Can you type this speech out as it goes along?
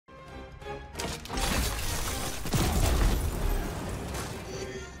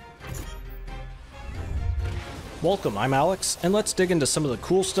Welcome, I'm Alex, and let's dig into some of the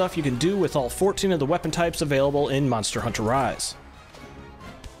cool stuff you can do with all 14 of the weapon types available in Monster Hunter Rise.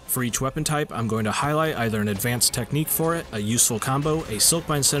 For each weapon type, I'm going to highlight either an advanced technique for it, a useful combo, a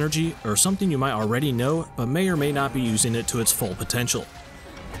Silkbind synergy, or something you might already know, but may or may not be using it to its full potential.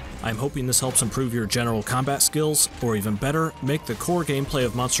 I'm hoping this helps improve your general combat skills, or even better, make the core gameplay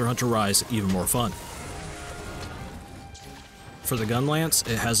of Monster Hunter Rise even more fun. For the Gun Lance,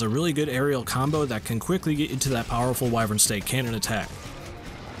 it has a really good aerial combo that can quickly get into that powerful Wyvern Stake cannon attack.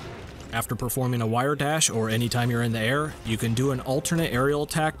 After performing a wire dash or anytime you're in the air, you can do an alternate aerial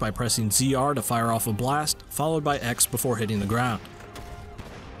attack by pressing ZR to fire off a blast, followed by X before hitting the ground.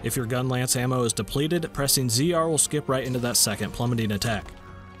 If your Gun Lance ammo is depleted, pressing ZR will skip right into that second plummeting attack.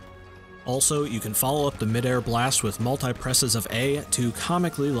 Also, you can follow up the mid-air blast with multi-presses of A to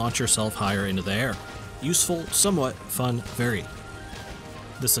comically launch yourself higher into the air. Useful, somewhat, fun, very.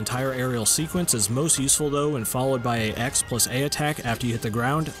 This entire aerial sequence is most useful though when followed by a X plus A attack after you hit the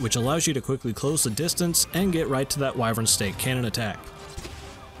ground, which allows you to quickly close the distance and get right to that Wyvern Stake cannon attack.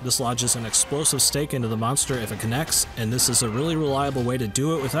 This lodges an explosive stake into the monster if it connects, and this is a really reliable way to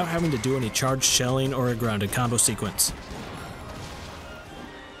do it without having to do any charged shelling or a grounded combo sequence.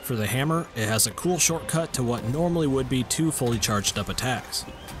 For the hammer, it has a cool shortcut to what normally would be two fully charged up attacks.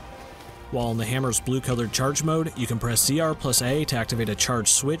 While in the hammer's blue-colored charge mode, you can press ZR plus A to activate a charge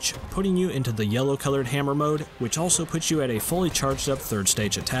switch, putting you into the yellow-colored hammer mode, which also puts you at a fully charged up third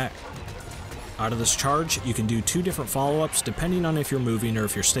stage attack. Out of this charge, you can do two different follow-ups depending on if you're moving or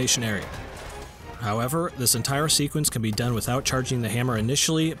if you're stationary. However, this entire sequence can be done without charging the hammer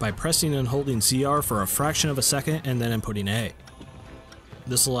initially by pressing and holding ZR for a fraction of a second and then inputting A.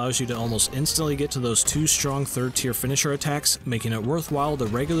 This allows you to almost instantly get to those two strong third tier finisher attacks, making it worthwhile to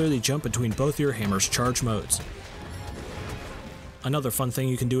regularly jump between both your hammer's charge modes. Another fun thing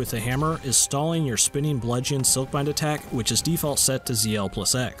you can do with the hammer is stalling your spinning bludgeon Silkbind attack, which is default set to ZL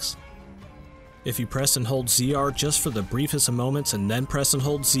plus X. If you press and hold ZR just for the briefest of moments and then press and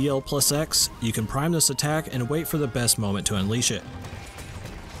hold ZL plus X, you can prime this attack and wait for the best moment to unleash it.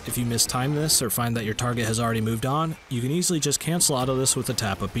 If you mistime this or find that your target has already moved on, you can easily just cancel out of this with a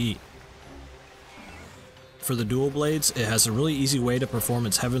tap of B. For the dual blades, it has a really easy way to perform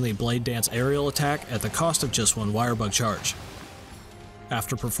its Heavenly Blade Dance aerial attack at the cost of just one wire bug charge.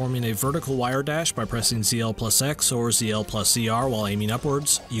 After performing a vertical wire dash by pressing ZL plus X or ZL plus ZR while aiming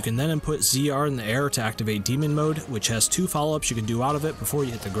upwards, you can then input ZR in the air to activate Demon Mode, which has two follow-ups you can do out of it before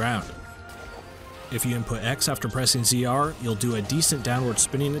you hit the ground. If you input X after pressing ZR, you'll do a decent downward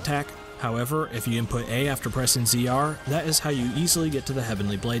spinning attack. However, if you input A after pressing ZR, that is how you easily get to the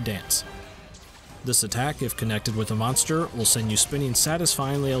Heavenly Blade Dance. This attack, if connected with a monster, will send you spinning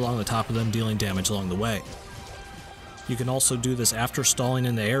satisfyingly along the top of them, dealing damage along the way. You can also do this after stalling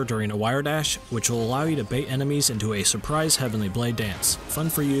in the air during a wire dash, which will allow you to bait enemies into a surprise Heavenly Blade Dance. Fun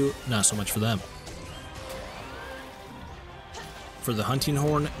for you, not so much for them. For the Hunting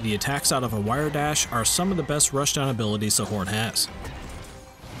Horn, the attacks out of a wire dash are some of the best rushdown abilities the Horn has.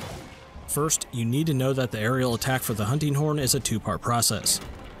 First, you need to know that the aerial attack for the Hunting Horn is a two-part process.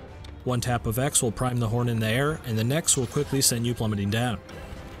 One tap of X will prime the horn in the air, and the next will quickly send you plummeting down.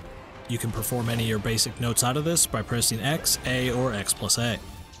 You can perform any of your basic notes out of this by pressing X, A, or X plus A.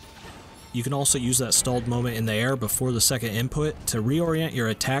 You can also use that stalled moment in the air before the second input to reorient your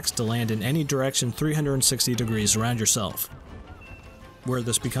attacks to land in any direction 360 degrees around yourself. Where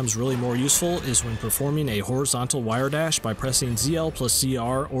this becomes really more useful is when performing a horizontal wire dash by pressing ZL plus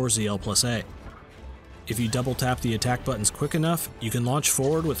ZR or ZL plus A. If you double tap the attack buttons quick enough, you can launch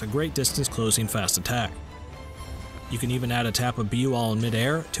forward with a great distance closing fast attack. You can even add a tap of B while in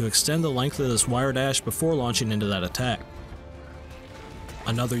mid-air to extend the length of this wire dash before launching into that attack.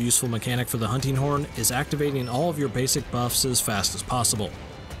 Another useful mechanic for the Hunting Horn is activating all of your basic buffs as fast as possible.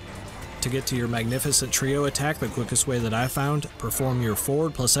 To get to your Magnificent Trio attack the quickest way that I found, perform your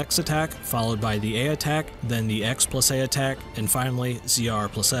forward plus X attack, followed by the A attack, then the X plus A attack, and finally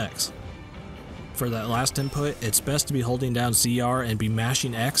ZR plus X. For that last input, it's best to be holding down ZR and be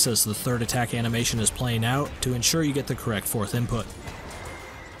mashing X as the third attack animation is playing out to ensure you get the correct fourth input.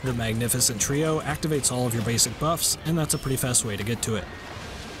 The Magnificent Trio activates all of your basic buffs, and that's a pretty fast way to get to it.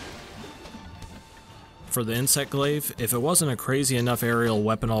 For the Insect Glaive, if it wasn't a crazy enough aerial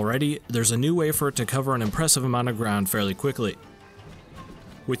weapon already, there's a new way for it to cover an impressive amount of ground fairly quickly.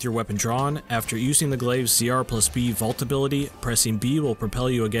 With your weapon drawn, after using the Glaive's ZR plus B vault ability, pressing B will propel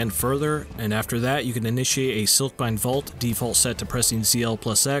you again further, and after that you can initiate a Silkbind vault default set to pressing ZL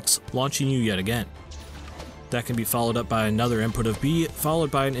plus X, launching you yet again. That can be followed up by another input of B,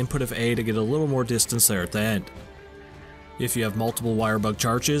 followed by an input of A to get a little more distance there at the end. If you have multiple Wirebug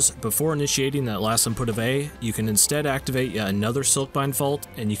charges, before initiating that last input of A, you can instead activate yet another Silkbind Vault,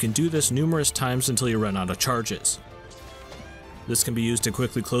 and you can do this numerous times until you run out of charges. This can be used to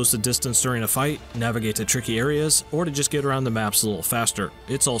quickly close the distance during a fight, navigate to tricky areas, or to just get around the maps a little faster.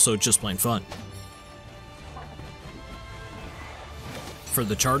 It's also just plain fun. For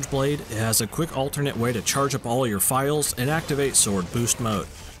the Charge Blade, it has a quick alternate way to charge up all your files and activate Sword Boost mode.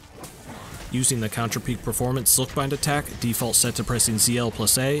 Using the Counter Peak Performance Silkbind attack, default set to pressing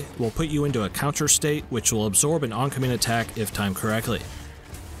ZL+A, will put you into a counter state which will absorb an oncoming attack if timed correctly.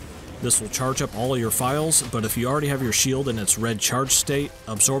 This will charge up all of your files, but if you already have your shield in its red charge state,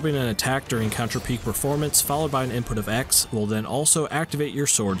 absorbing an attack during Counter Peak Performance followed by an input of X will then also activate your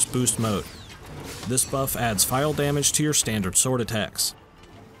sword's boost mode. This buff adds file damage to your standard sword attacks.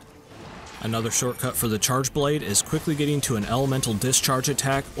 Another shortcut for the Charge Blade is quickly getting to an Elemental Discharge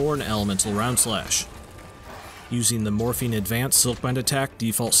attack or an Elemental Round Slash. Using the Morphine Advanced Silkbind attack,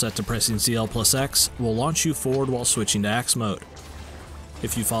 default set to pressing ZL+X, will launch you forward while switching to Axe mode.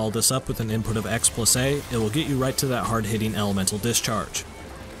 If you follow this up with an input of X+A, it will get you right to that hard-hitting Elemental Discharge.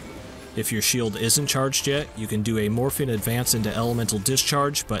 If your shield isn't charged yet, you can do a Morphine Advance into Elemental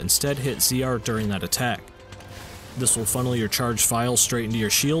Discharge, but instead hit ZR during that attack. This will funnel your charged files straight into your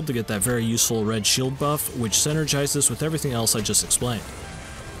shield to get that very useful red shield buff, which synergizes with everything else I just explained.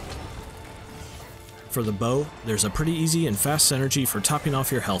 For the bow, there's a pretty easy and fast synergy for topping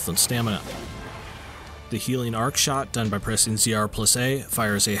off your health and stamina. The Healing Arc Shot, done by pressing ZR+A,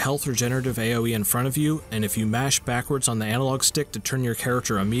 fires a health regenerative AoE in front of you, and if you mash backwards on the analog stick to turn your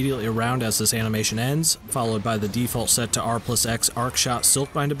character immediately around as this animation ends, followed by the default set to R+X Arc Shot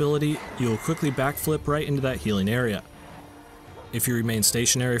Silkbind ability, you will quickly backflip right into that healing area. If you remain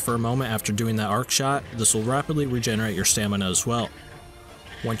stationary for a moment after doing that Arc Shot, this will rapidly regenerate your stamina as well.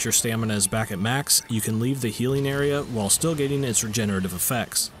 Once your stamina is back at max, you can leave the healing area while still getting its regenerative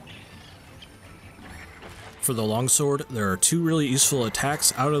effects. For the longsword, there are two really useful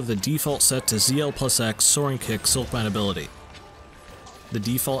attacks out of the default set to ZL+X Soaring Kick Silkbind ability. The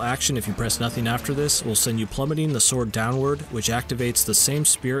default action, if you press nothing after this, will send you plummeting the sword downward, which activates the same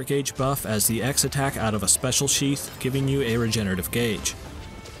spirit gauge buff as the X attack out of a special sheath, giving you a regenerative gauge.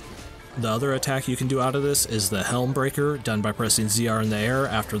 The other attack you can do out of this is the Helm Breaker, done by pressing ZR in the air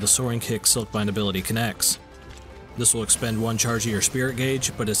after the Soaring Kick Silkbind ability connects. This will expend one charge of your spirit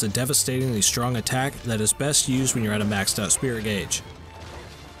gauge, but it's a devastatingly strong attack that is best used when you're at a maxed out spirit gauge.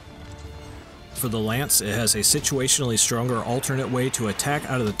 For the lance, it has a situationally stronger alternate way to attack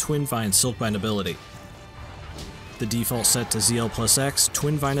out of the Twin Vine Silkbind ability. The default set to ZL+X,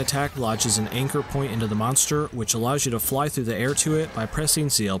 Twin Vine attack lodges an anchor point into the monster, which allows you to fly through the air to it by pressing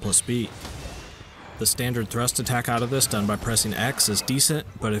ZL+B. The standard thrust attack out of this, done by pressing X, is decent,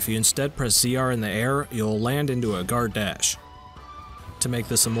 but if you instead press ZR in the air, you'll land into a guard dash. To make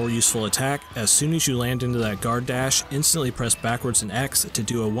this a more useful attack, as soon as you land into that guard dash, instantly press backwards and X to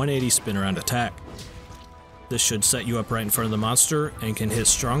do a 180 spin around attack. This should set you up right in front of the monster, and can hit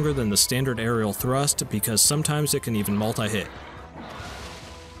stronger than the standard aerial thrust because sometimes it can even multi-hit.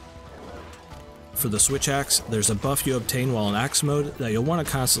 For the switch axe, there's a buff you obtain while in axe mode that you'll want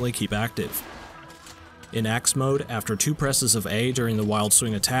to constantly keep active. In Axe mode, after 2 presses of A during the Wild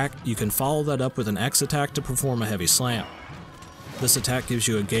Swing attack, you can follow that up with an X attack to perform a heavy slam. This attack gives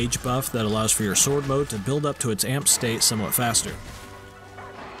you a gauge buff that allows for your sword mode to build up to its amp state somewhat faster.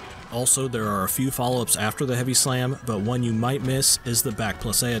 Also, there are a few follow-ups after the heavy slam, but one you might miss is the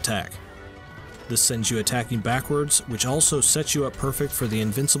Back+A attack. This sends you attacking backwards, which also sets you up perfect for the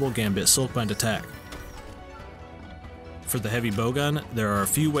Invincible Gambit Silkbind attack. For the heavy bowgun, there are a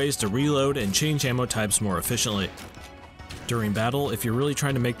few ways to reload and change ammo types more efficiently. During battle, if you're really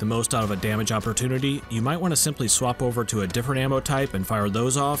trying to make the most out of a damage opportunity, you might want to simply swap over to a different ammo type and fire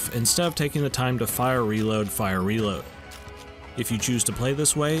those off, instead of taking the time to fire reload. If you choose to play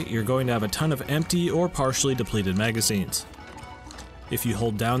this way, you're going to have a ton of empty or partially depleted magazines. If you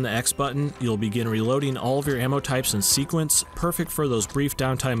hold down the X button, you'll begin reloading all of your ammo types in sequence, perfect for those brief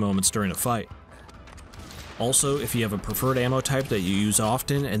downtime moments during a fight. Also, if you have a preferred ammo type that you use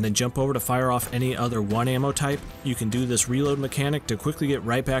often and then jump over to fire off any other one ammo type, you can do this reload mechanic to quickly get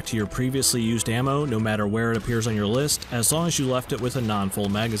right back to your previously used ammo no matter where it appears on your list, as long as you left it with a non-full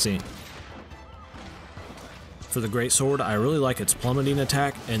magazine. For the greatsword, I really like its plummeting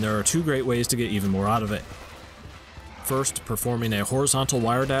attack, and there are 2 great ways to get even more out of it. First, performing a horizontal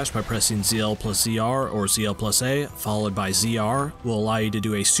wire dash by pressing ZL plus ZR or ZL plus A, followed by ZR, will allow you to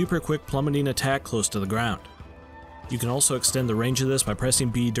do a super quick plummeting attack close to the ground. You can also extend the range of this by pressing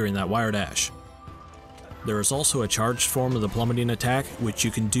B during that wire dash. There is also a charged form of the plummeting attack, which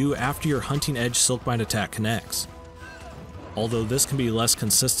you can do after your Hunting Edge Silkbind attack connects. Although this can be less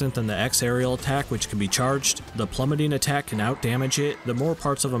consistent than the X aerial attack, which can be charged, the plummeting attack can outdamage it the more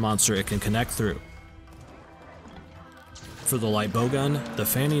parts of a monster it can connect through. For the light bowgun, the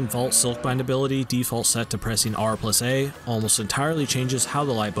fanning vault silkbind ability, default set to pressing R plus A, almost entirely changes how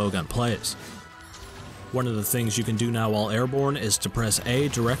the light bowgun plays. One of the things you can do now while airborne is to press A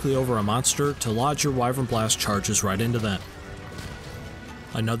directly over a monster to lodge your Wyvern Blast charges right into them.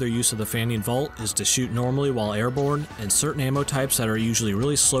 Another use of the fanning vault is to shoot normally while airborne, and certain ammo types that are usually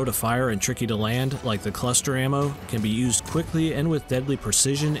really slow to fire and tricky to land, like the cluster ammo, can be used quickly and with deadly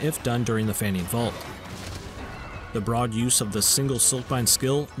precision if done during the fanning vault. The broad use of the single silkbind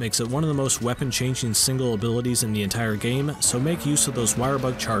skill makes it one of the most weapon-changing single abilities in the entire game, so make use of those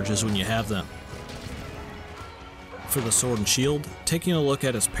wirebug charges when you have them. For the sword and shield, taking a look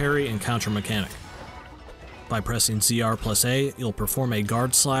at its parry and counter mechanic. By pressing ZR plus A, you'll perform a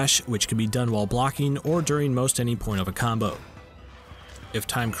guard slash, which can be done while blocking or during most any point of a combo. If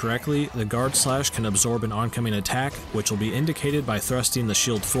timed correctly, the guard slash can absorb an oncoming attack, which will be indicated by thrusting the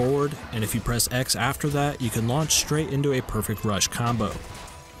shield forward, and if you press X after that, you can launch straight into a perfect rush combo.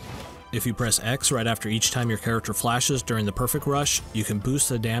 If you press X right after each time your character flashes during the perfect rush, you can boost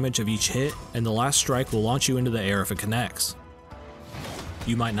the damage of each hit, and the last strike will launch you into the air if it connects.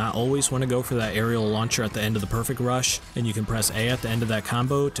 You might not always want to go for that aerial launcher at the end of the perfect rush, and you can press A at the end of that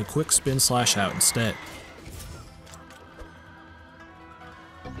combo to quick spin slash out instead.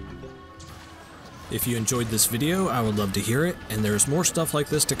 If you enjoyed this video, I would love to hear it, and there's more stuff like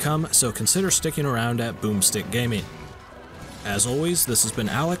this to come, so consider sticking around at Boomstick Gaming. As always, this has been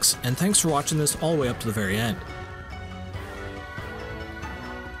Alex, and thanks for watching this all the way up to the very end.